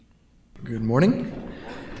Good morning.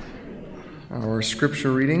 Our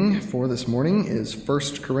scripture reading for this morning is 1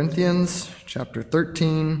 Corinthians chapter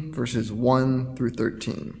 13, verses 1 through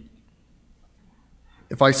 13.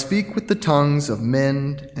 If I speak with the tongues of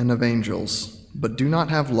men and of angels, but do not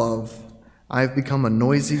have love, I have become a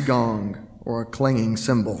noisy gong or a clanging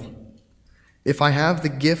cymbal. If I have the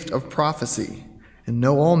gift of prophecy and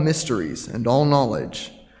know all mysteries and all knowledge,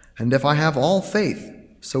 and if I have all faith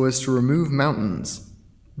so as to remove mountains,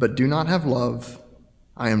 but do not have love,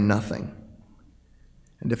 I am nothing.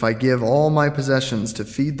 And if I give all my possessions to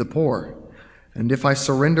feed the poor, and if I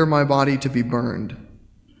surrender my body to be burned,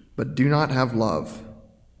 but do not have love,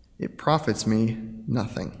 it profits me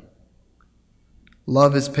nothing.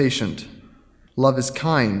 Love is patient. Love is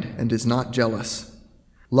kind and is not jealous.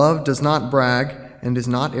 Love does not brag and is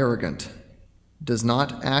not arrogant, does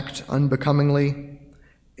not act unbecomingly.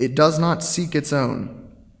 It does not seek its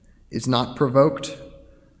own, is not provoked,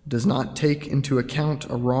 does not take into account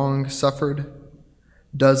a wrong suffered,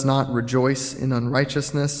 does not rejoice in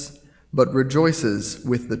unrighteousness, but rejoices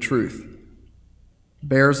with the truth,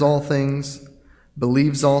 bears all things,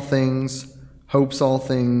 believes all things, hopes all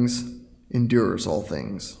things, endures all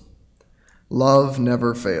things. Love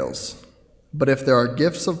never fails. But if there are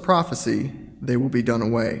gifts of prophecy, they will be done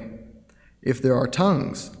away. If there are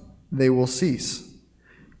tongues, they will cease.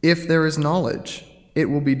 If there is knowledge, it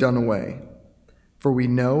will be done away. For we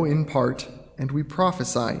know in part, and we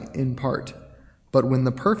prophesy in part. But when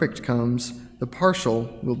the perfect comes, the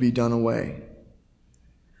partial will be done away.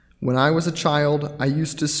 When I was a child, I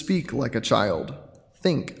used to speak like a child,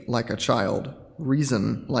 think like a child,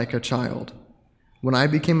 reason like a child. When I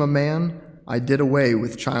became a man, I did away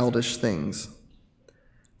with childish things.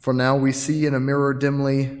 For now we see in a mirror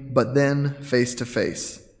dimly, but then face to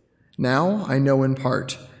face. Now I know in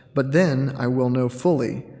part, but then I will know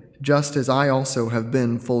fully, just as I also have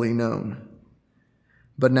been fully known.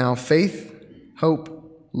 But now faith,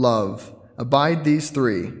 hope, love, abide these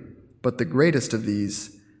three, but the greatest of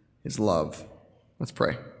these is love. Let's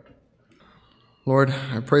pray. Lord,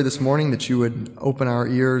 I pray this morning that you would open our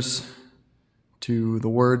ears to the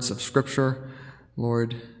words of Scripture.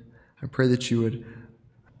 Lord, I pray that you would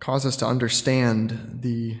cause us to understand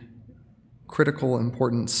the critical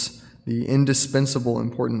importance, the indispensable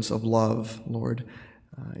importance of love, Lord,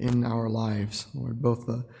 in our lives. Lord, both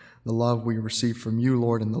the love we receive from you,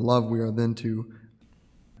 Lord, and the love we are then to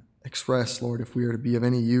express, Lord, if we are to be of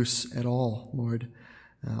any use at all, Lord.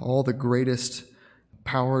 All the greatest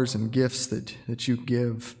powers and gifts that you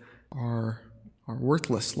give are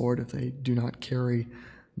worthless, Lord, if they do not carry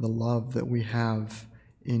the love that we have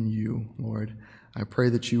in you, Lord. I pray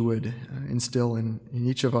that you would instill in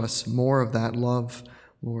each of us more of that love,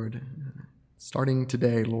 Lord, starting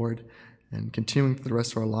today, Lord, and continuing for the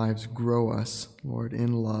rest of our lives. Grow us, Lord,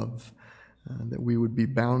 in love, that we would be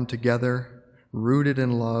bound together, rooted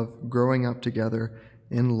in love, growing up together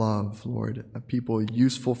in love, Lord, a people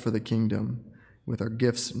useful for the kingdom, with our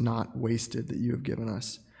gifts not wasted that you have given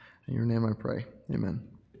us. In your name I pray. Amen.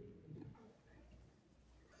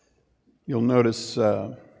 You'll notice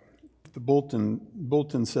the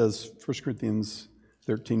bulletin says 1 Corinthians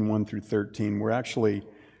 13, 1 through 13. We're actually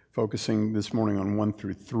focusing this morning on 1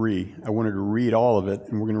 through 3. I wanted to read all of it,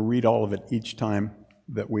 and we're going to read all of it each time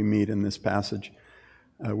that we meet in this passage,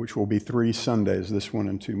 which will be 3 Sundays, this one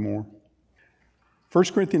and 2 more. 1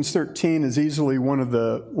 Corinthians 13 is easily one of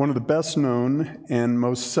the best known and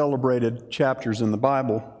most celebrated chapters in the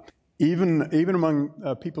Bible. Even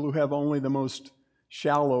among people who have only the most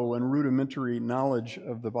shallow and rudimentary knowledge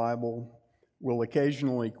of the Bible will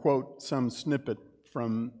occasionally quote some snippet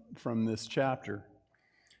from this chapter.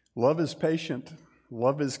 Love is patient,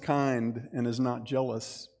 love is kind, and is not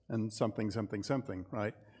jealous, and something,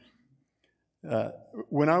 right?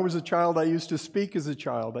 When I was a child, I used to speak as a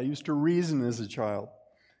child. I used to reason as a child.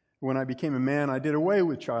 When I became a man, I did away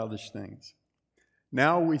with childish things.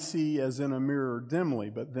 Now we see as in a mirror dimly,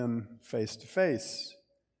 but then face to face.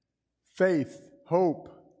 Faith, hope,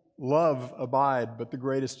 love abide, but the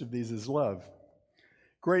greatest of these is love.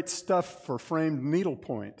 Great stuff for framed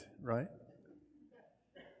needlepoint, right?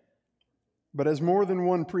 But as more than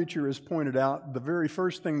one preacher has pointed out, the very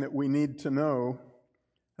first thing that we need to know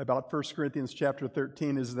about 1 Corinthians chapter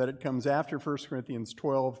 13 is that it comes after 1 Corinthians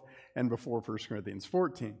 12 and before 1 Corinthians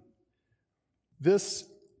 14. This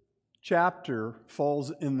chapter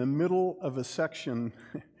falls in the middle of a section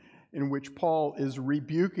in which Paul is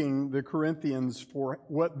rebuking the Corinthians for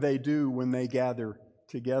what they do when they gather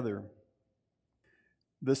together.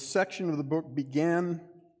 This section of the book began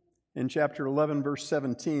in chapter 11, verse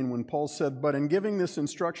 17, when Paul said, "But in giving this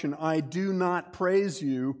instruction, I do not praise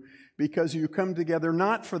you because you come together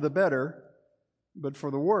not for the better, but for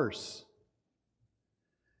the worse.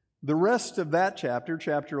 The rest of that chapter,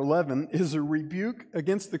 chapter 11, is a rebuke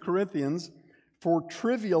against the Corinthians for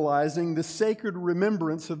trivializing the sacred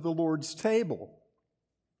remembrance of the Lord's table.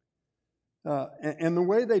 And the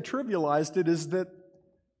way they trivialized it is that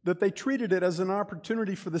they treated it as an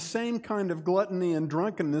opportunity for the same kind of gluttony and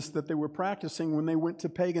drunkenness that they were practicing when they went to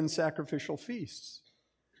pagan sacrificial feasts.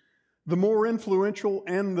 The more influential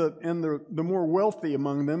and the more wealthy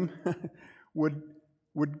among them would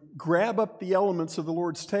grab up the elements of the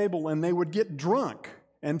Lord's table, and they would get drunk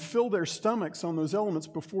and fill their stomachs on those elements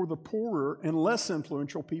before the poorer and less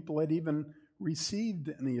influential people had even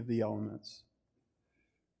received any of the elements.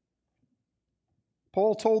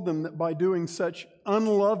 Paul told them that by doing such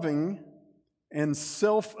unloving and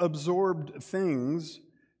self-absorbed things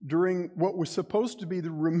during what was supposed to be the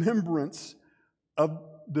remembrance of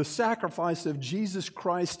the sacrifice of Jesus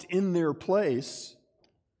Christ in their place,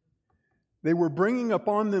 they were bringing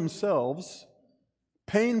upon themselves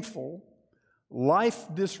painful,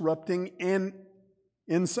 life-disrupting, and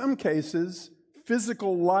in some cases,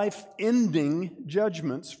 physical life-ending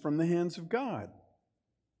judgments from the hands of God.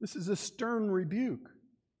 This is a stern rebuke.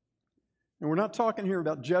 And we're not talking here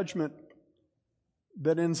about judgment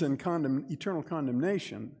that ends in eternal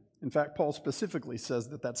condemnation. In fact, Paul specifically says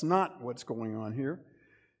that that's not what's going on here.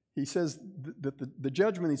 He says that the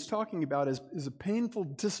judgment he's talking about is a painful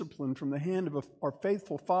discipline from the hand of our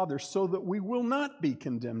faithful Father so that we will not be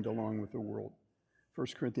condemned along with the world. 1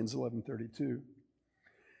 Corinthians 11:32.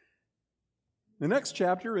 The next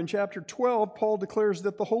chapter, in chapter 12, Paul declares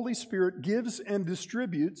that the Holy Spirit gives and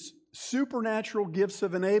distributes supernatural gifts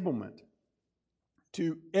of enablement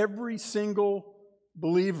to every single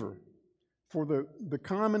believer for the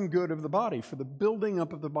common good of the body, for the building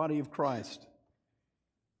up of the body of Christ.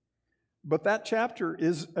 But that chapter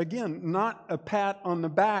is, again, not a pat on the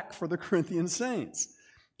back for the Corinthian saints.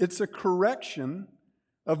 It's a correction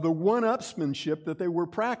of the one-upsmanship that they were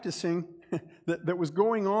practicing that was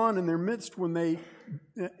going on in their midst when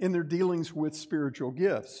in their dealings with spiritual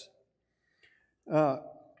gifts.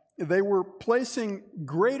 They were placing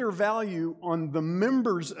greater value on the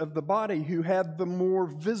members of the body who had the more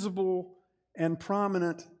visible and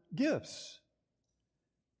prominent gifts.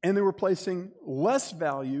 And they were placing less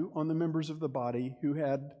value on the members of the body who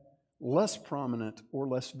had less prominent or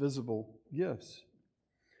less visible gifts.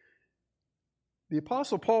 The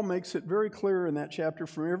Apostle Paul makes it very clear in that chapter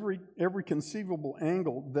from every conceivable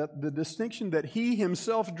angle that the distinction that he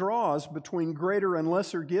himself draws between greater and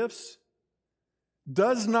lesser gifts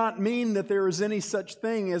does not mean that there is any such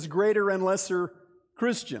thing as greater and lesser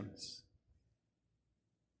Christians.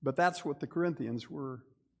 But that's what the Corinthians were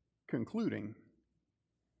concluding.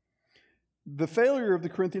 The failure of the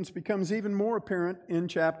Corinthians becomes even more apparent in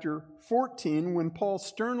chapter 14 when Paul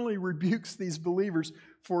sternly rebukes these believers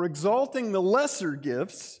for exalting the lesser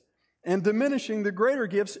gifts and diminishing the greater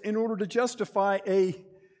gifts in order to justify a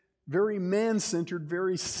very man-centered,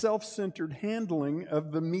 very self-centered handling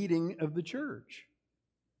of the meeting of the church.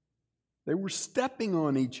 They were stepping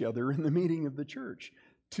on each other in the meeting of the church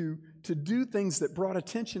to do things that brought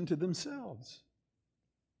attention to themselves.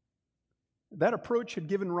 That approach had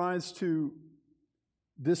given rise to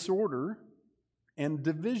disorder and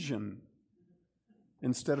division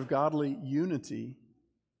instead of godly unity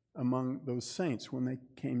among those saints when they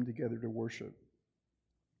came together to worship.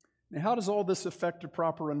 Now, how does all this affect a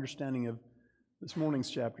proper understanding of this morning's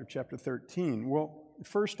chapter 13? Well,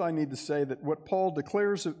 first I need to say that what Paul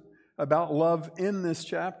declares about love in this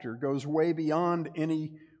chapter goes way beyond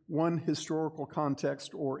any one historical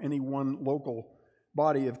context or any one local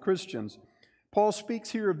body of Christians. Paul speaks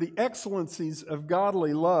here of the excellencies of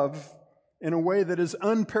godly love in a way that is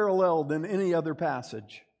unparalleled in any other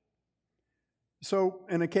passage. So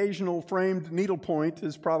an occasional framed needlepoint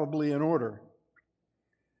is probably in order.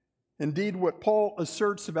 Indeed, what Paul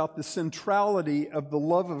asserts about the centrality of the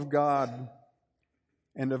love of God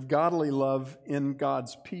and of godly love in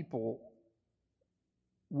God's people,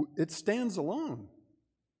 it stands alone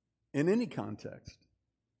in any context.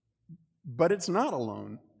 But it's not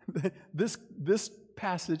alone. This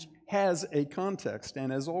passage has a context,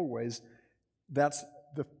 and as always, that's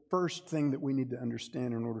the first thing that we need to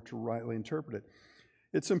understand in order to rightly interpret it.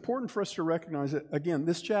 It's important for us to recognize that, again,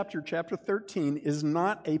 this chapter 13, is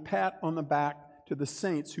not a pat on the back to the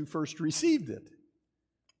saints who first received it.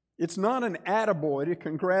 It's not an attaboy to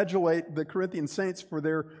congratulate the Corinthian saints for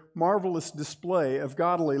their marvelous display of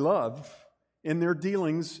godly love in their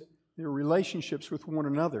dealings, their relationships with one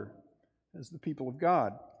another as the people of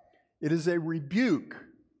God. It is a rebuke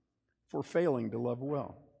for failing to love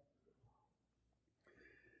well.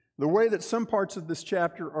 The way that some parts of this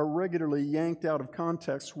chapter are regularly yanked out of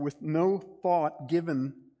context with no thought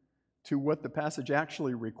given to what the passage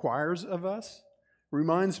actually requires of us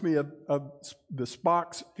reminds me of the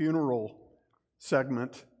Spock's funeral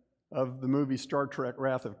segment of the movie Star Trek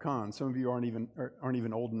Wrath of Khan. Some of you aren't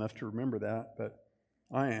even old enough to remember that, but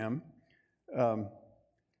I am.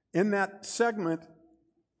 In that segment,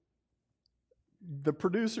 the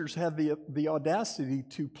producers had the audacity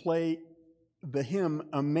to play the hymn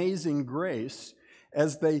Amazing Grace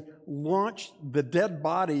as they launched the dead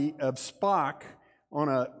body of Spock on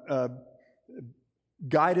a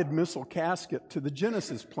guided missile casket to the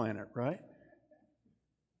Genesis planet, right?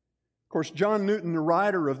 Of course, John Newton, the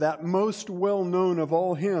writer of that most well-known of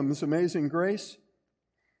all hymns, Amazing Grace,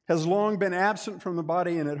 has long been absent from the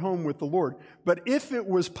body and at home with the Lord. But if it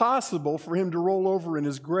was possible for him to roll over in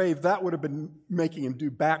his grave, that would have been making him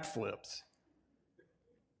do backflips.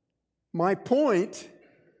 My point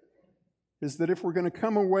is that if we're going to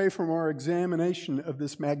come away from our examination of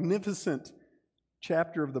this magnificent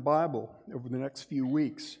chapter of the Bible over the next few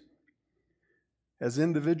weeks, as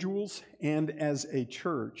individuals and as a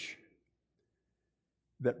church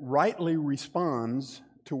that rightly responds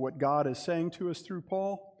to what God is saying to us through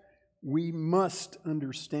Paul, we must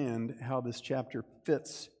understand how this chapter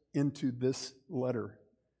fits into this letter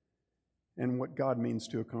and what God means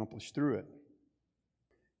to accomplish through it.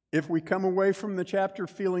 If we come away from the chapter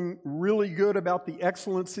feeling really good about the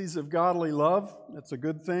excellencies of godly love, that's a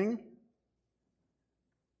good thing.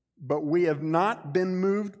 But we have not been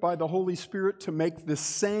moved by the Holy Spirit to make the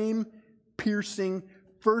same piercing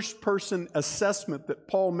first-person assessment that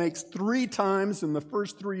Paul makes 3 times in the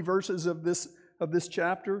first 3 verses of this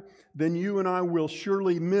chapter, then you and I will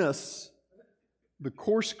surely miss the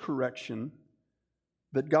course correction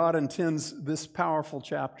that God intends this powerful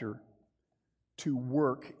chapter to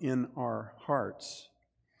work in our hearts.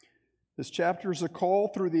 This chapter is a call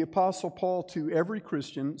through the Apostle Paul to every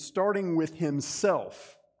Christian, starting with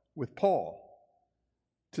himself, with Paul,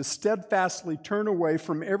 to steadfastly turn away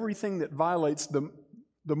from everything that violates the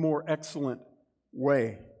more excellent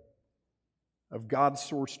way of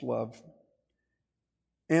God-sourced love,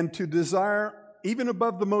 and to desire, even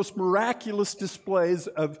above the most miraculous displays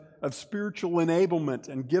of spiritual enablement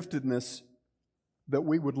and giftedness, that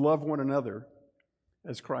we would love one another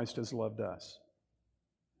as Christ has loved us.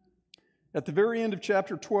 At the very end of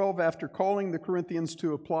chapter 12, after calling the Corinthians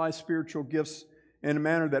to apply spiritual gifts in a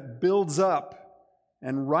manner that builds up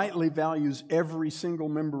and rightly values every single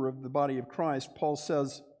member of the body of Christ, Paul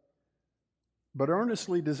says, "But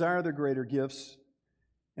earnestly desire the greater gifts,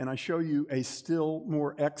 and I show you a still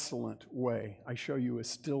more excellent way." I show you a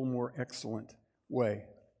still more excellent way.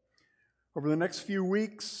 Over the next few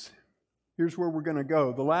weeks, here's where we're going to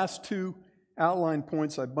go. The last 2 outline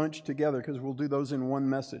points I bunched together because we'll do those in one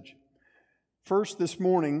message. First, this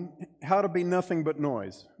morning, how to be nothing but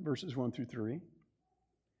noise, verses 1 through 3.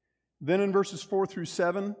 Then in verses 4 through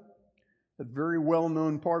 7, a very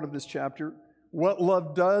well-known part of this chapter, what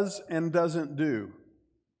love does and doesn't do.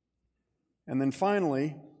 And then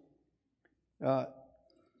finally,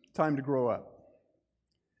 time to grow up.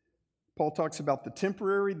 Paul talks about the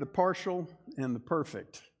temporary, the partial, and the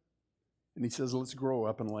perfect. And he says, let's grow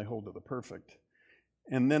up and lay hold of the perfect.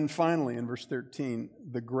 And then finally, in verse 13,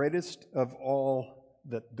 the greatest of all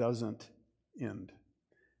that doesn't end.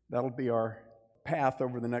 That'll be our path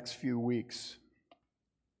over the next few weeks.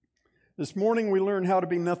 This morning we learn how to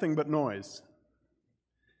be nothing but noise.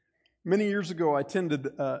 Many years ago, I attended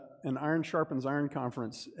an Iron Sharpens Iron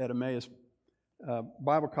conference at Emmaus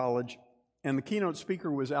Bible College, and the keynote speaker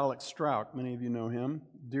was Alex Strauch. Many of you know him,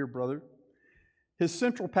 dear brother. His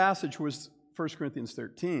central passage was 1 Corinthians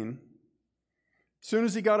 13. As soon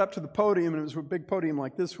as he got up to the podium, and it was a big podium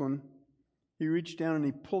like this one, he reached down and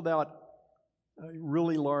he pulled out a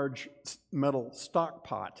really large metal stock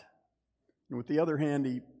pot. And with the other hand,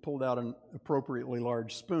 he pulled out an appropriately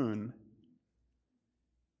large spoon.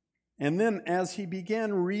 And then as he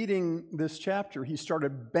began reading this chapter, he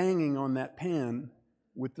started banging on that pan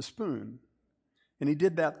with the spoon. And he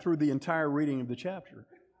did that through the entire reading of the chapter.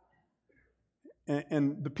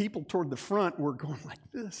 And the people toward the front were going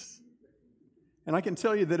like this. And I can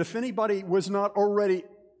tell you that if anybody was not already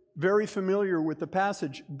very familiar with the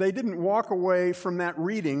passage, they didn't walk away from that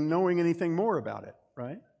reading knowing anything more about it,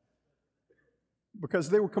 right? Because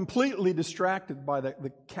they were completely distracted by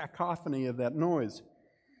the cacophony of that noise.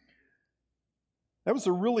 That was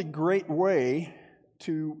a really great way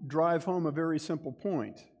to drive home a very simple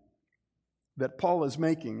point that Paul is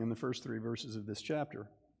making in the first 3 verses of this chapter.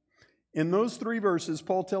 In those 3 verses,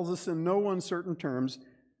 Paul tells us in no uncertain terms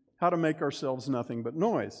how to make ourselves nothing but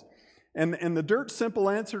noise. And the dirt simple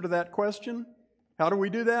answer to that question, how do we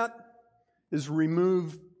do that? Is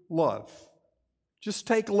remove love. Just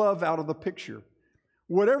take love out of the picture.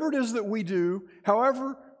 Whatever it is that we do,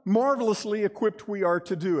 however marvelously equipped we are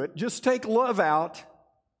to do it, just take love out,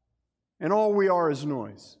 and all we are is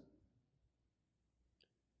noise.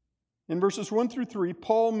 In verses 1 through 3,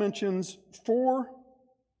 Paul mentions 4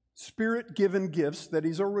 Spirit-given gifts that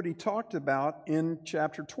he's already talked about in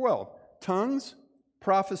chapter 12. Tongues,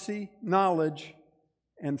 prophecy, knowledge,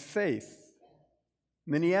 and faith.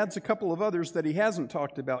 And then he adds a couple of others that he hasn't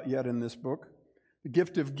talked about yet in this book. The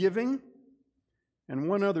gift of giving, and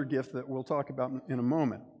one other gift that we'll talk about in a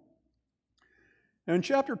moment. And in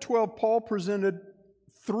chapter 12, Paul presented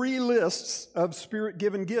 3 lists of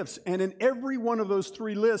Spirit-given gifts. And in every one of those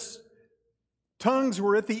 3 lists, tongues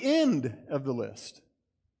were at the end of the list.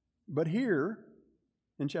 But here,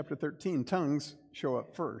 in chapter 13, tongues show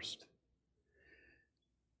up first.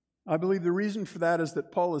 I believe the reason for that is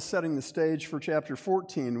that Paul is setting the stage for chapter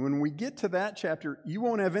 14. When we get to that chapter, you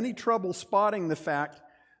won't have any trouble spotting the fact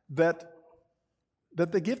that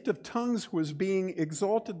the gift of tongues was being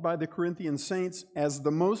exalted by the Corinthian saints as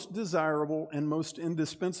the most desirable and most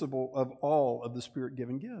indispensable of all of the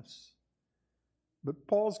Spirit-given gifts. But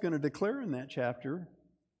Paul's going to declare in that chapter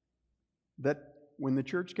that when the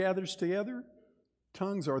church gathers together,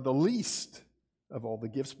 tongues are the least of all the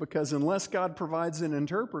gifts, because unless God provides an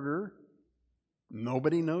interpreter,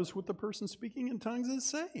 nobody knows what the person speaking in tongues is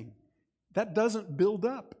saying. That doesn't build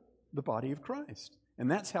up the body of Christ.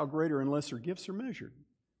 And that's how greater and lesser gifts are measured.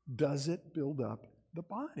 Does it build up the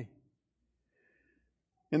body?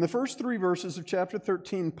 In the first 3 verses of chapter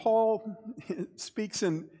 13, Paul speaks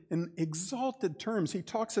in exalted terms. He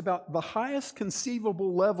talks about the highest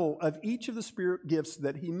conceivable level of each of the Spirit gifts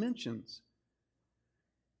that he mentions.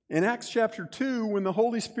 In Acts chapter 2, when the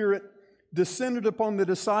Holy Spirit descended upon the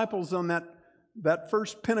disciples on that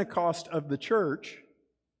first Pentecost of the church,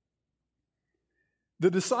 the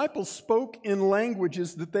disciples spoke in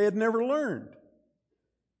languages that they had never learned.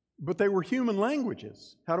 But they were human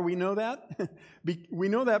languages. How do we know that? We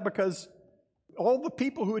know that because all the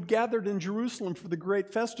people who had gathered in Jerusalem for the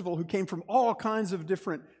great festival, who came from all kinds of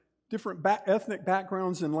different ethnic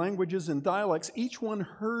backgrounds and languages and dialects, each one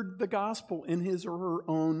heard the gospel in his or her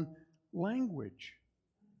own language.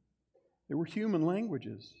 They were human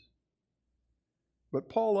languages. But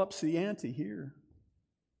Paul ups the ante here.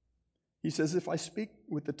 He says, if I speak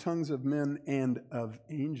with the tongues of men and of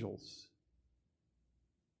angels.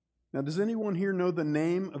 Now, does anyone here know the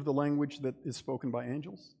name of the language that is spoken by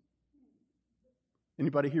angels?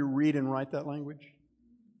 Anybody here read and write that language?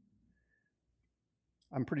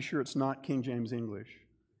 I'm pretty sure it's not King James English.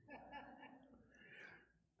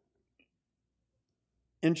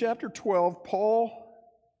 In chapter 12, Paul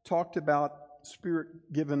talked about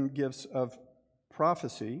Spirit-given gifts of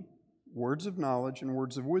prophecy, words of knowledge, and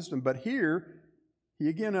words of wisdom. But here, he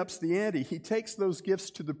again ups the ante. He takes those gifts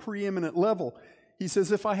to the preeminent level. He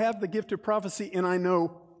says, if I have the gift of prophecy and I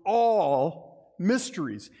know all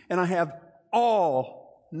mysteries, and I have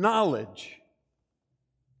all knowledge.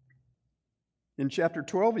 In chapter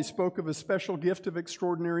 12, he spoke of a special gift of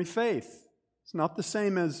extraordinary faith. It's not the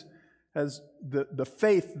same as the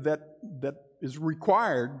faith that is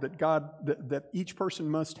required that each person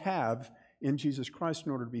must have in Jesus Christ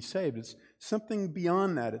in order to be saved. It's something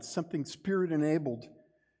beyond that. It's something Spirit-enabled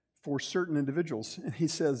for certain individuals. And he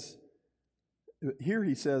says,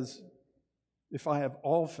 if I have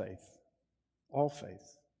all faith, all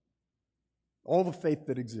the faith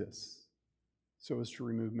that exists, so as to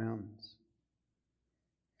remove mountains.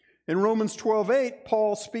 In Romans 12:8,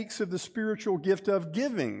 Paul speaks of the spiritual gift of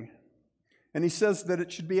giving. And he says that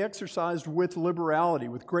it should be exercised with liberality,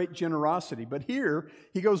 with great generosity. But here,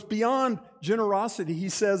 he goes beyond generosity. He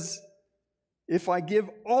says, if I give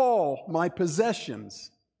all my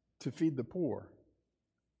possessions to feed the poor.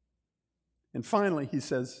 And finally, he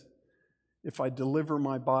says, if I deliver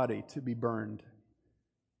my body to be burned.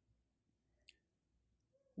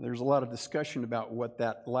 There's a lot of discussion about what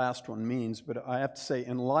that last one means, but I have to say,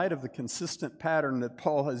 in light of the consistent pattern that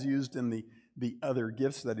Paul has used in the other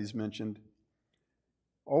gifts that he's mentioned,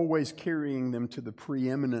 always carrying them to the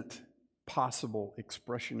preeminent possible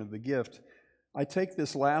expression of the gift, I take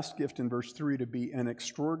this last gift in verse 3 to be an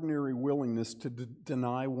extraordinary willingness to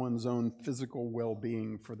deny one's own physical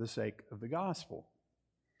well-being for the sake of the gospel.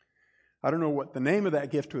 I don't know what the name of that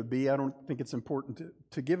gift would be. I don't think it's important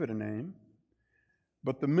to give it a name.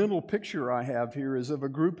 But the mental picture I have here is of a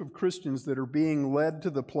group of Christians that are being led to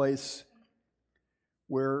the place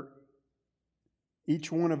where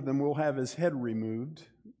each one of them will have his head removed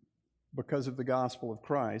because of the gospel of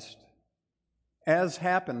Christ. as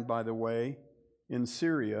happened, by the way, in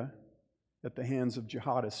Syria at the hands of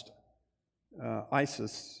jihadist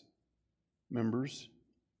ISIS members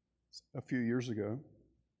a few years ago.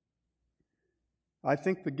 I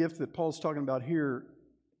think the gift that Paul's talking about here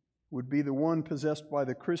would be the one possessed by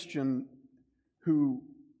the Christian who,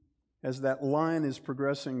 as that line is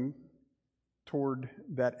progressing toward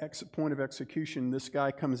that point of execution, this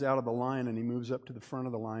guy comes out of the line and he moves up to the front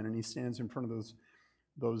of the line and he stands in front of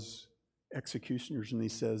those executioners and he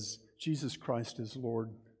says, "Jesus Christ is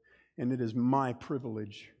Lord, and it is my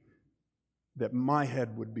privilege that my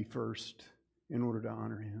head would be first in order to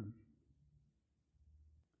honor Him."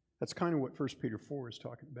 That's kind of what 1 Peter 4 is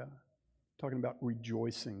talking about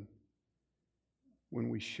rejoicing when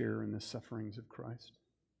we share in the sufferings of Christ.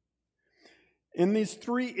 In these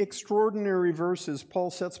three extraordinary verses,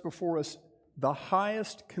 Paul sets before us the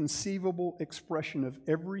highest conceivable expression of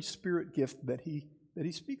every spirit gift that he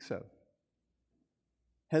speaks of.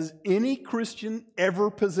 Has any Christian ever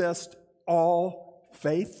possessed all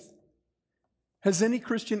faith? Has any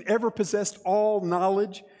Christian ever possessed all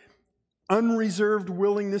knowledge, unreserved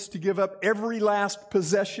willingness to give up every last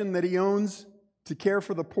possession that he owns to care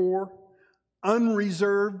for the poor,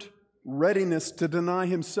 unreserved readiness to deny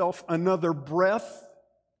himself another breath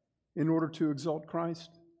in order to exalt Christ?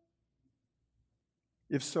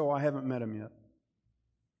 If so, I haven't met him yet,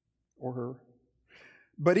 or her.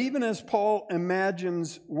 But even as Paul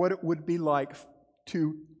imagines what it would be like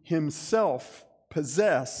to himself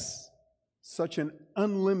possess such an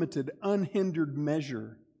unlimited, unhindered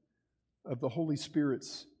measure of the Holy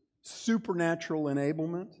Spirit's supernatural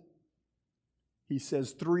enablement, he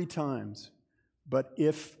says 3 times, "But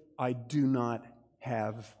if I do not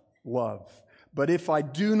have love, but if I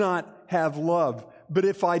do not have love, but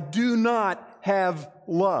if I do not have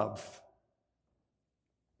love."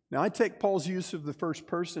 Now, I take Paul's use of the first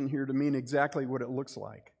person here to mean exactly what it looks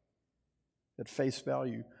like at face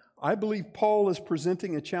value. I believe Paul is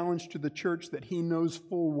presenting a challenge to the church that he knows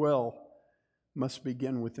full well must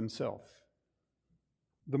begin with himself.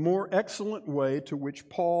 The more excellent way to which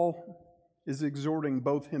Paul is exhorting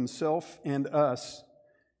both himself and us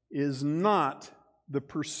is not the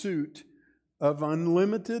pursuit of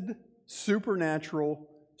unlimited, supernatural,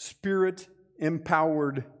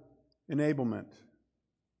 Spirit-empowered enablement.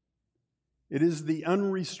 It is the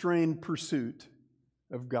unrestrained pursuit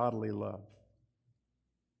of godly love.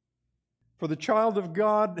 For the child of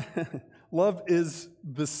God, love is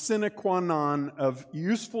the sine qua non of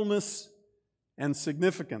usefulness and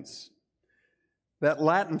significance. That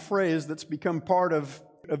Latin phrase that's become part of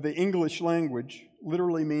the English language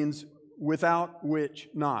literally means without which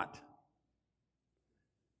not.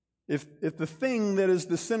 If the thing that is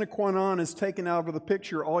the sine qua non is taken out of the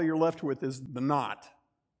picture, all you're left with is the not.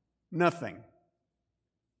 Nothing.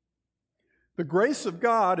 The grace of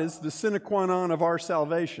God is the sine qua non of our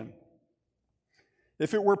salvation.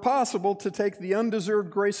 If it were possible to take the undeserved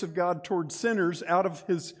grace of God toward sinners out of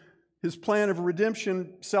His plan of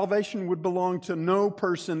redemption, salvation would belong to no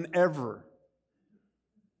person ever.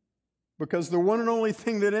 Because the one and only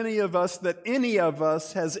thing that any of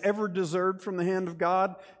us has ever deserved from the hand of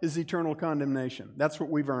God is eternal condemnation. That's what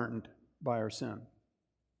we've earned by our sin.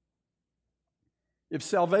 If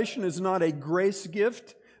salvation is not a grace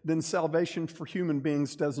gift, then salvation for human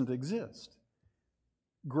beings doesn't exist.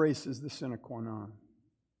 Grace is the sine qua non.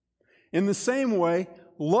 In the same way,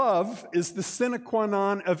 love is the sine qua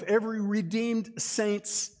non of every redeemed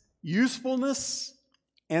saint's usefulness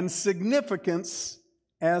and significance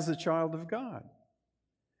as a child of God.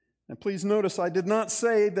 And please notice, I did not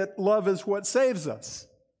say that love is what saves us.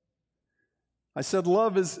 I said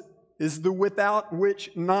love is the without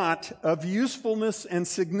which not of usefulness and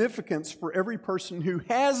significance for every person who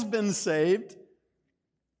has been saved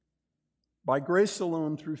by grace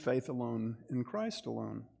alone, through faith alone, in Christ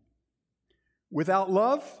alone. Without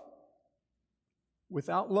love,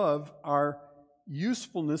 our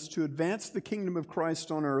usefulness to advance the kingdom of Christ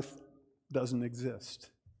on earth doesn't exist.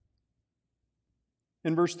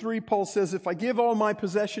 In verse 3, Paul says, "If I give all my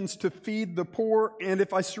possessions to feed the poor, and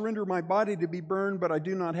if I surrender my body to be burned, but I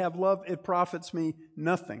do not have love, it profits me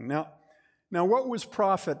nothing." Now what was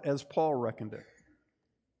profit as Paul reckoned it?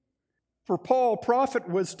 For Paul, profit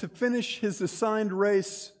was to finish his assigned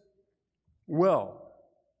race well,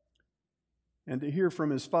 and to hear from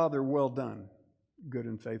his Father, "Well done, good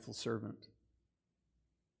and faithful servant."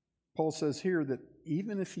 Paul says here that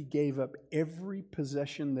even if he gave up every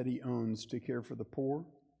possession that he owns to care for the poor,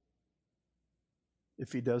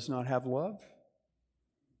 if he does not have love,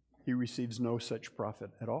 he receives no such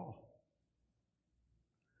profit at all.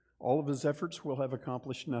 All of his efforts will have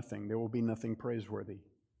accomplished nothing. There will be nothing praiseworthy.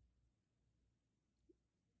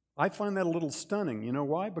 I find that a little stunning. You know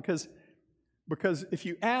why? Because if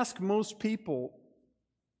you ask most people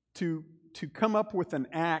to come up with an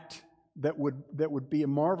act that would be a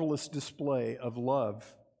marvelous display of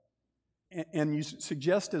love, and you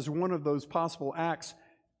suggest as one of those possible acts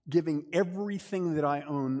giving everything that I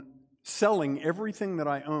own, selling everything that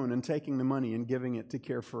I own and taking the money and giving it to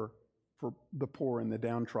care for the poor and the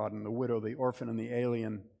downtrodden, the widow, the orphan, and the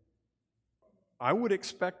alien, I would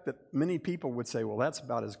expect that many people would say, well, that's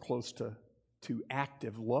about as close to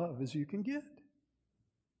active love as you can get.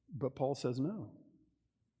 But Paul says no.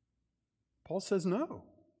 Paul says no.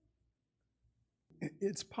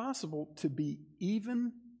 It's possible to be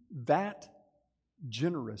even that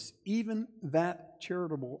generous, even that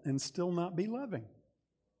charitable, and still not be loving.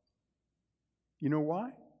 You know why?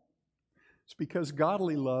 It's because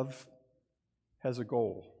godly love has a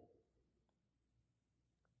goal.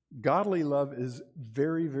 Godly love is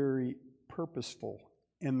very, very purposeful.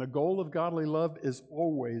 And the goal of godly love is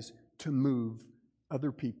always to move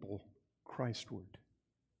other people Christward.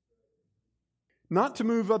 Not to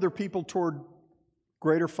move other people toward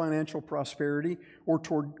greater financial prosperity or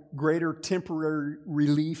toward greater temporary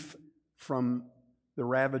relief from the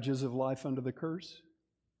ravages of life under the curse.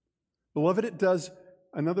 Beloved, it does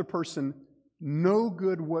another person no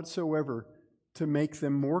good whatsoever to make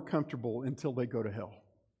them more comfortable until they go to hell.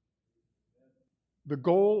 The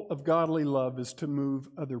goal of godly love is to move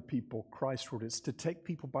other people Christward. It's to take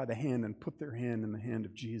people by the hand and put their hand in the hand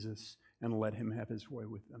of Jesus and let Him have His way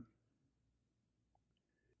with them.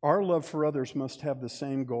 Our love for others must have the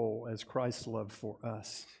same goal as Christ's love for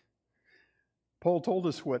us. Paul told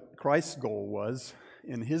us what Christ's goal was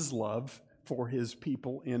in His love for His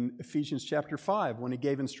people in Ephesians chapter 5 when He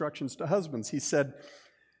gave instructions to husbands. He said,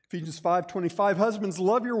 Ephesians 5:25, husbands,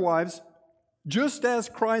 love your wives just as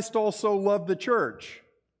Christ also loved the church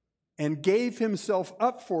and gave Himself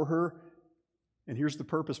up for her, and here's the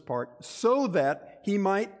purpose part, so that He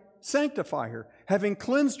might sanctify her, having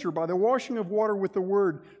cleansed her by the washing of water with the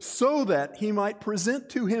word, so that He might present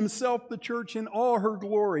to Himself the church in all her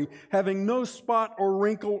glory, having no spot or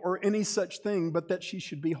wrinkle or any such thing, but that she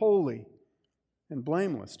should be holy and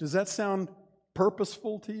blameless. Does that sound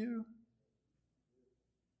purposeful to you?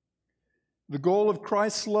 The goal of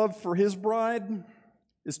Christ's love for His bride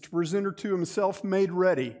is to present her to Himself made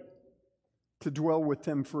ready to dwell with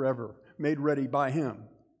Him forever, made ready by Him.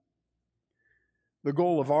 The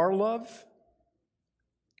goal of our love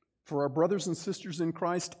for our brothers and sisters in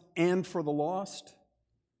Christ and for the lost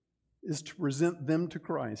is to present them to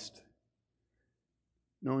Christ,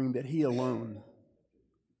 knowing that He alone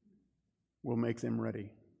will make them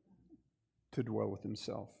ready to dwell with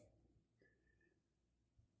Himself.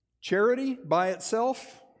 Charity by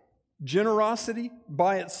itself, generosity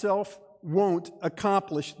by itself won't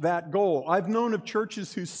accomplish that goal. I've known of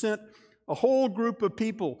churches who sent a whole group of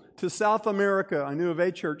people to South America. I knew of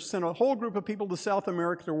a church sent a whole group of people to South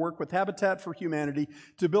America to work with Habitat for Humanity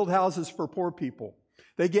to build houses for poor people.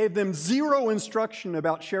 They gave them zero instruction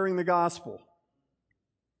about sharing the gospel.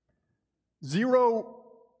 Zero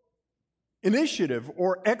initiative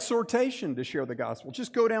or exhortation to share the gospel.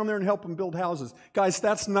 Just go down there and help them build houses. Guys,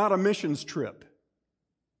 that's not a missions trip.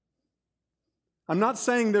 I'm not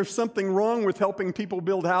saying there's something wrong with helping people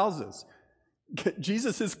build houses.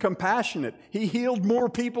 Jesus is compassionate. He healed more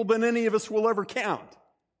people than any of us will ever count.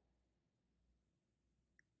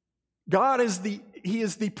 He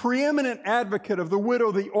is the preeminent advocate of the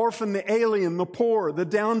widow, the orphan, the alien, the poor, the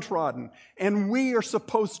downtrodden. And we are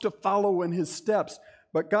supposed to follow in His steps.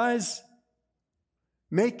 But guys,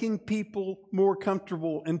 making people more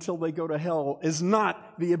comfortable until they go to hell is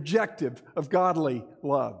not the objective of godly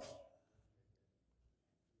love.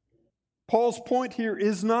 Paul's point here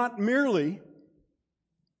is not merely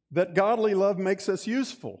that godly love makes us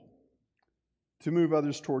useful to move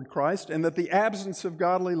others toward Christ, and that the absence of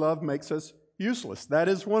godly love makes us useless. That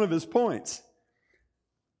is one of his points.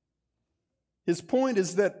 His point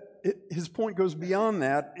is that his point goes beyond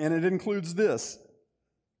that, and it includes this.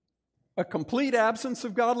 A complete absence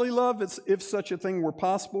of godly love, if such a thing were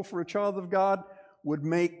possible for a child of God, would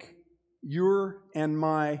make your and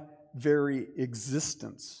my very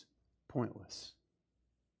existence pointless.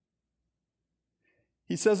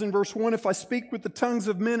 He says in verse 1, if I speak with the tongues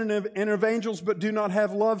of men and of angels but do not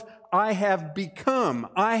have love, I have become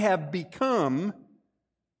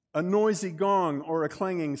a noisy gong or a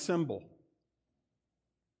clanging cymbal.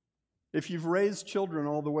 If you've raised children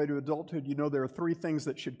all the way to adulthood, you know there are three things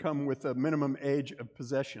that should come with a minimum age of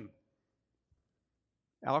possession: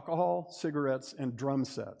 alcohol, cigarettes, and drum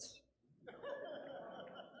sets.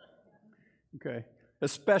 Okay,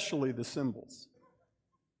 especially the cymbals.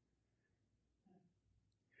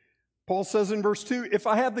 Paul says in verse 2, if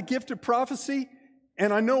I have the gift of prophecy,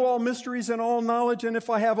 and I know all mysteries and all knowledge, and if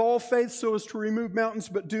I have all faith so as to remove mountains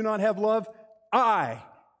but do not have love, I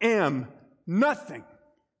am nothing.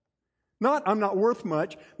 Not I'm not worth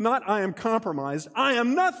much, not I am compromised, I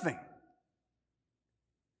am nothing.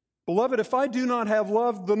 Beloved, if I do not have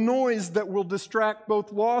love, the noise that will distract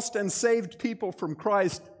both lost and saved people from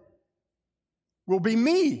Christ will be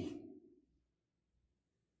me.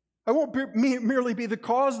 I won't merely be the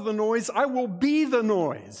cause of the noise, I will be the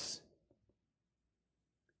noise.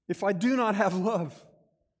 If I do not have love,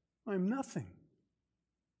 I am nothing.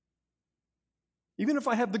 Even if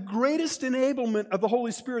I have the greatest enablement of the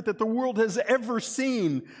Holy Spirit that the world has ever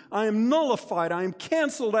seen, I am nullified, I am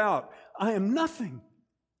canceled out, I am nothing.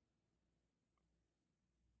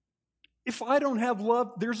 If I don't have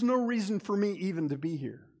love, there's no reason for me even to be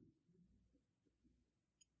here.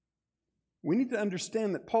 We need to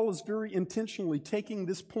understand that Paul is very intentionally taking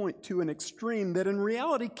this point to an extreme that in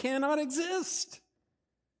reality cannot exist.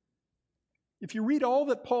 If you read all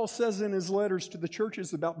that Paul says in his letters to the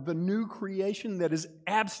churches about the new creation that is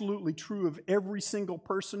absolutely true of every single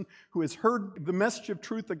person who has heard the message of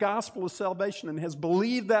truth, the gospel of salvation, and has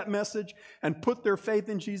believed that message and put their faith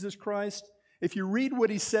in Jesus Christ, if you read what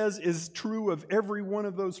he says is true of every one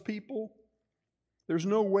of those people, there's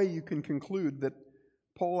no way you can conclude that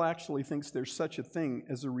Paul actually thinks there's such a thing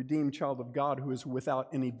as a redeemed child of God who is without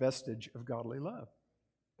any vestige of godly love.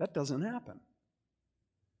 That doesn't happen.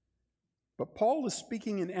 But Paul is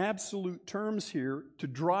speaking in absolute terms here to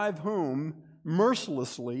drive home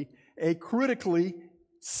mercilessly a critically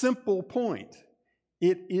simple point.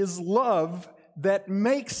 It is love that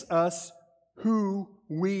makes us who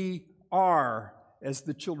we are as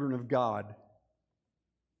the children of God.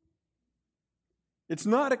 It's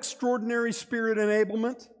not extraordinary spirit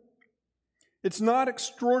enablement. It's not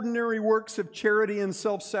extraordinary works of charity and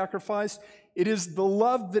self-sacrifice. It is the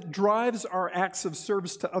love that drives our acts of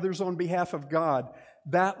service to others on behalf of God.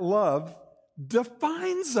 That love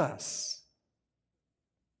defines us.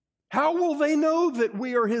 How will they know that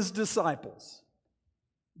we are His disciples?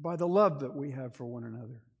 By the love that we have for one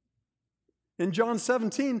another. In John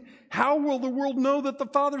 17, how will the world know that the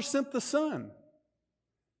Father sent the Son?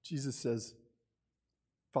 Jesus says,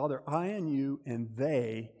 Father, I in you and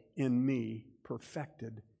they in me,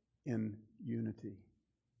 perfected in unity.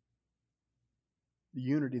 The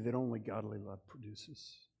unity that only godly love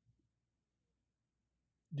produces.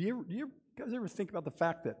 Do you guys ever think about the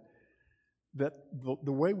fact that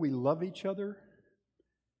the way we love each other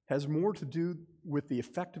has more to do with the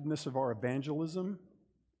effectiveness of our evangelism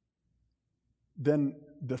than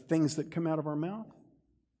the things that come out of our mouth?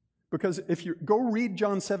 Because if you go read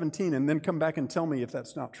John 17 and then come back and tell me if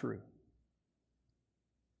that's not true.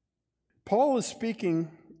 Paul is speaking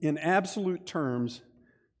in absolute terms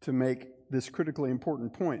to make this critically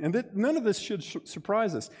important point. And none of this should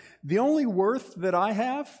surprise us. The only worth that I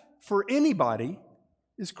have for anybody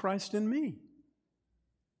is Christ in me.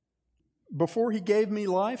 Before He gave me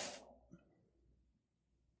life,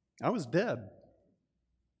 I was dead.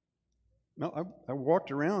 No, I walked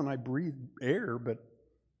around, I breathed air, but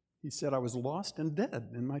He said I was lost and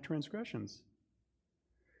dead in my transgressions.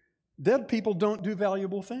 Dead people don't do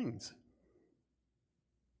valuable things.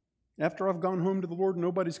 After I've gone home to the Lord,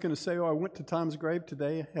 nobody's going to say, oh, I went to Tom's grave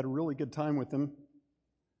today, had a really good time with him.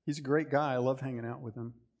 He's a great guy. I love hanging out with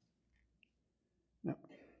him. Now,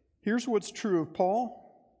 here's what's true of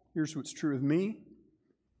Paul. Here's what's true of me.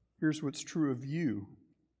 Here's what's true of you.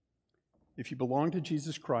 If you belong to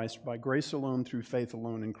Jesus Christ by grace alone, through faith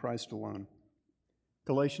alone, in Christ alone.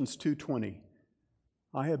 Galatians 2:20,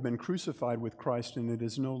 I have been crucified with Christ, and it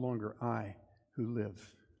is no longer I who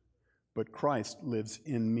live, but Christ lives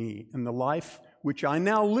in me. And the life which I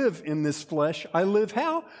now live in this flesh, I live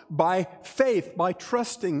how? By faith, by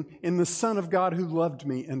trusting in the Son of God who loved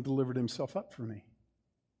me and delivered Himself up for me.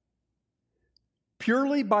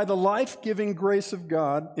 Purely by the life-giving grace of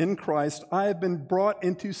God in Christ, I have been brought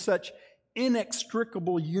into such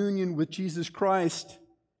inextricable union with Jesus Christ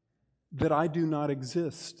that I do not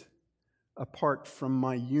exist apart from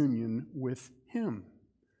my union with Him.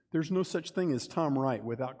 There's no such thing as Tom Wright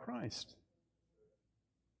without Christ.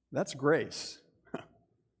 That's grace.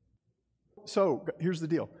 So, here's the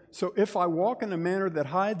deal. So, if I walk in a manner that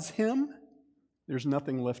hides Him, there's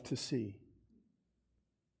nothing left to see.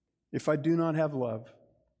 If I do not have love,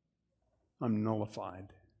 I'm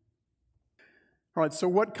nullified. All right, so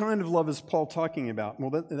what kind of love is Paul talking about?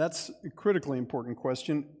 Well, that's a critically important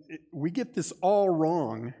question. We get this all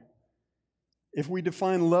wrong if we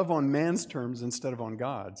define love on man's terms instead of on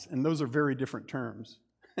God's, and those are very different terms.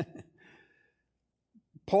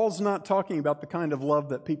 Paul's not talking about the kind of love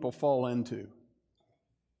that people fall into.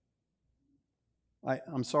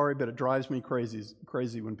 I'm sorry, but it drives me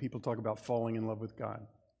crazy when people talk about falling in love with God.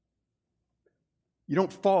 You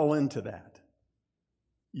don't fall into that.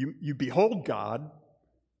 You behold God,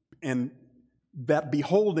 and that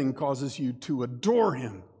beholding causes you to adore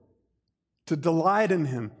Him, to delight in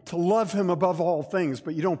Him, to love Him above all things,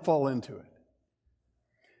 but you don't fall into it.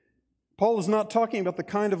 Paul is not talking about the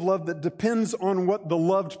kind of love that depends on what the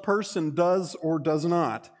loved person does or does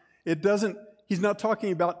not. He's not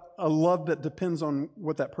talking about a love that depends on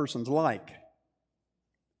what that person's like.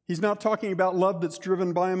 He's not talking about love that's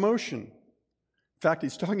driven by emotion. In fact,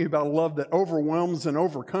 he's talking about a love that overwhelms and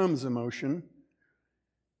overcomes emotion,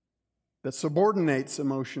 that subordinates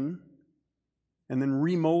emotion, and then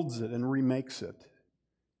remolds it and remakes it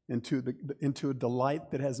into a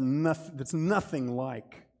delight that that's nothing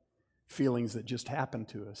like feelings that just happen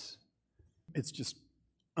to us. It's just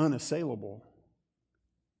unassailable,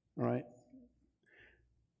 right?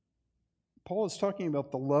 Paul is talking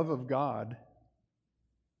about the love of God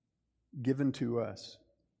given to us.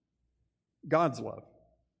 God's love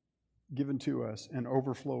given to us and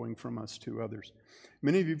overflowing from us to others.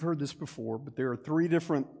 Many of you have heard this before, but there are 3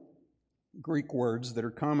 different Greek words that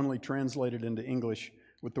are commonly translated into English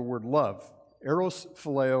with the word love: eros,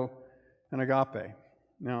 phileo, and agape.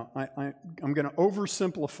 Now, I'm going to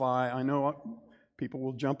oversimplify. I know people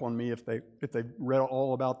will jump on me if they've read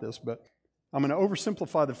all about this, but I'm going to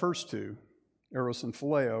oversimplify the first 2, eros and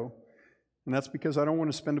phileo, and that's because I don't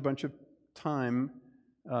want to spend a bunch of time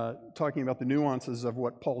talking about the nuances of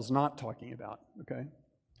what Paul's not talking about, okay?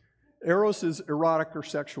 Eros is erotic or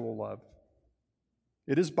sexual love.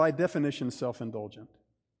 It is by definition self-indulgent.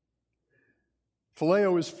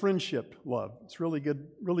 Phileo is friendship love. It's really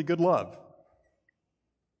good love.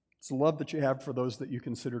 It's the love that you have for those that you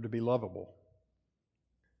consider to be lovable.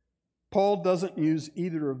 Paul doesn't use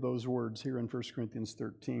either of those words here in 1 Corinthians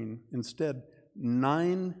 13. Instead,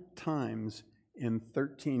 9 times in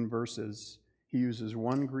 13 verses, he uses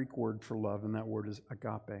one Greek word for love, and that word is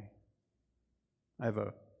agape. I have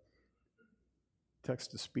a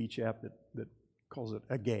text-to-speech app that calls it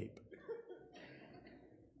agape.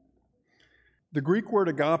 The Greek word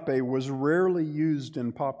agape was rarely used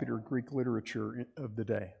in popular Greek literature of the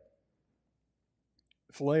day.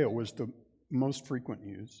 Phileo was the most frequent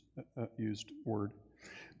used word.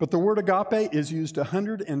 But the word agape is used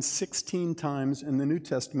 116 times in the New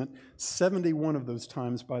Testament, 71 of those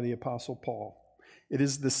times by the Apostle Paul. It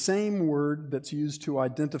is the same word that's used to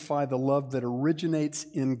identify the love that originates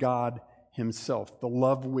in God Himself, the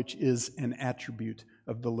love which is an attribute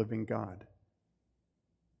of the living God.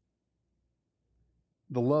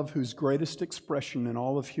 The love whose greatest expression in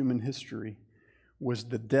all of human history was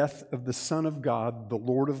the death of the Son of God, the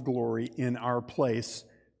Lord of glory, in our place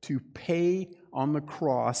to pay on the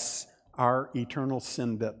cross our eternal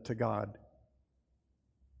sin debt to God.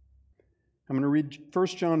 I'm going to read 1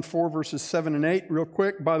 John 4, verses 7 and 8 real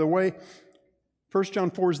quick. By the way, 1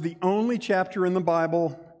 John 4 is the only chapter in the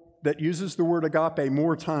Bible that uses the word agape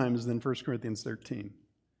more times than 1 Corinthians 13.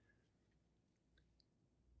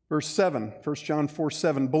 Verse 7, 1 John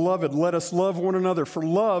 4:7, Beloved, let us love one another, for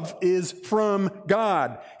love is from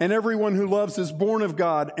God. And everyone who loves is born of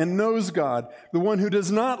God and knows God. The one who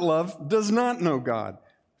does not love does not know God,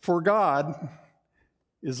 for God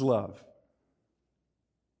is love.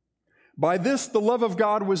 By this the love of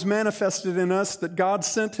God was manifested in us, that God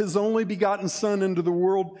sent His only begotten Son into the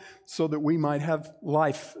world so that we might have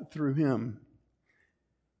life through Him.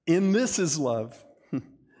 In this is love,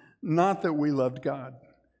 not that we loved God,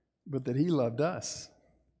 but that He loved us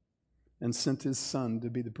and sent His Son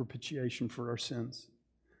to be the propitiation for our sins.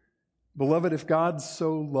 Beloved, if God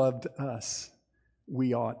so loved us,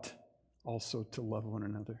 we ought also to love one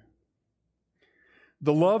another.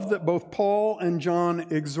 The love that both Paul and John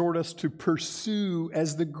exhort us to pursue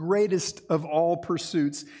as the greatest of all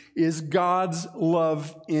pursuits is God's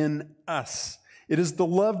love in us. It is the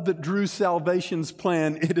love that drew salvation's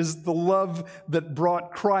plan. It is the love that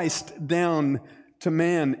brought Christ down to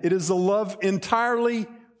man. It is a love entirely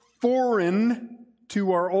foreign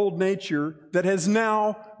to our old nature that has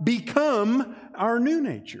now become our new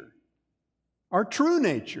nature, our true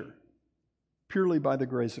nature, purely by the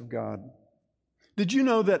grace of God. Did you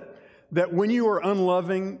know that when you are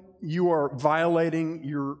unloving, you are violating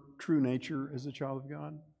your true nature as a child of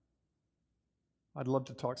God? I'd love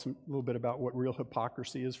to talk a little bit about what real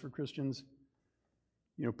hypocrisy is for Christians.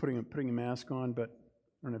 You know, putting a mask on, but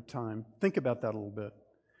I don't have time. Think about that a little bit.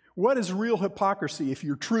 What is real hypocrisy if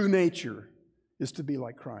your true nature is to be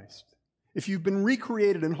like Christ? If you've been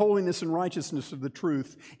recreated in holiness and righteousness of the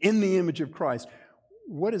truth in the image of Christ,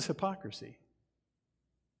 What is hypocrisy?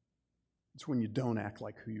 It's when you don't act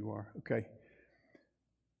like who you are, okay?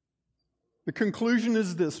 The conclusion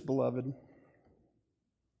is this, beloved.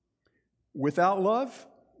 Without love,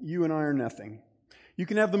 you and I are nothing. You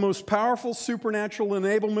can have the most powerful supernatural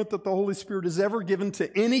enablement that the Holy Spirit has ever given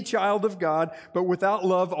to any child of God, but without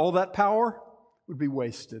love, all that power would be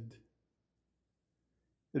wasted.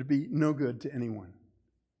 It'd be no good to anyone.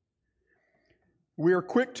 We are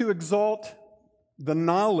quick to exalt the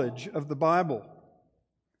knowledge of the Bible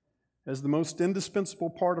as the most indispensable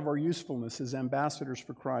part of our usefulness as ambassadors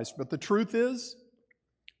for Christ. But the truth is,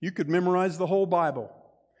 you could memorize the whole Bible.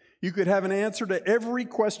 You could have an answer to every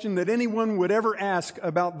question that anyone would ever ask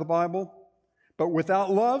about the Bible. But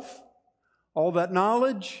without love, all that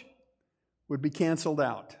knowledge would be canceled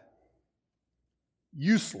out.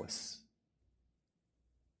 Useless.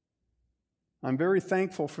 I'm very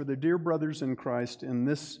thankful for the dear brothers in Christ in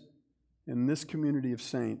this community of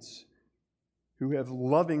saints who have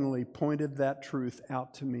lovingly pointed that truth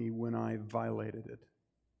out to me when I violated it.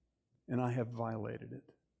 And I have violated it.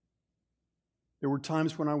 There were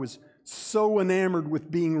times when I was so enamored with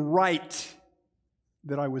being right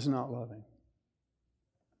that I was not loving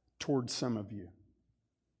towards some of you.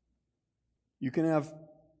 You can have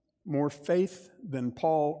more faith than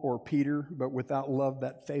Paul or Peter, but without love,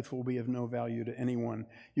 that faith will be of no value to anyone.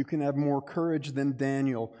 You can have more courage than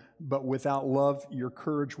Daniel, but without love, your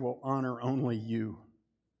courage will honor only you,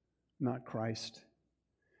 not Christ.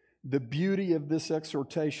 The beauty of this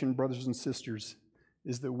exhortation, brothers and sisters,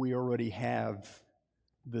 is that we already have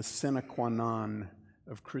the sine qua non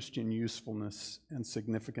of Christian usefulness and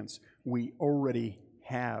significance. We already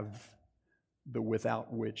have the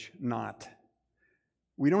without which not.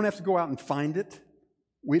 We don't have to go out and find it.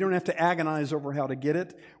 We don't have to agonize over how to get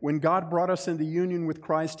it. When God brought us into union with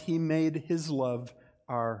Christ, He made His love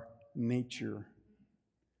our nature.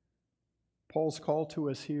 Paul's call to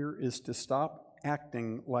us here is to stop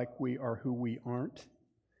acting like we are who we aren't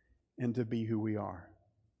and to be who we are.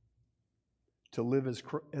 To live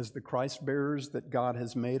as the Christ bearers that God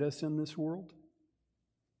has made us in this world,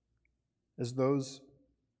 as those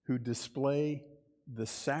who display the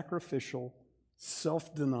sacrificial,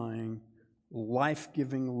 self-denying,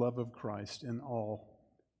 life-giving love of Christ in all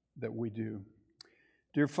that we do.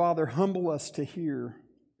 Dear Father, humble us to hear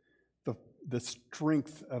the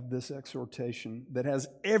strength of this exhortation that has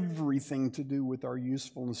everything to do with our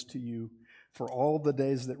usefulness to you for all the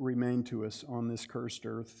days that remain to us on this cursed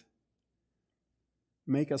earth.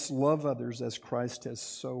 Make us love others as Christ has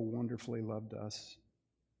so wonderfully loved us.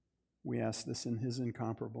 We ask this in His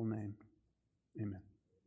incomparable name. Amen.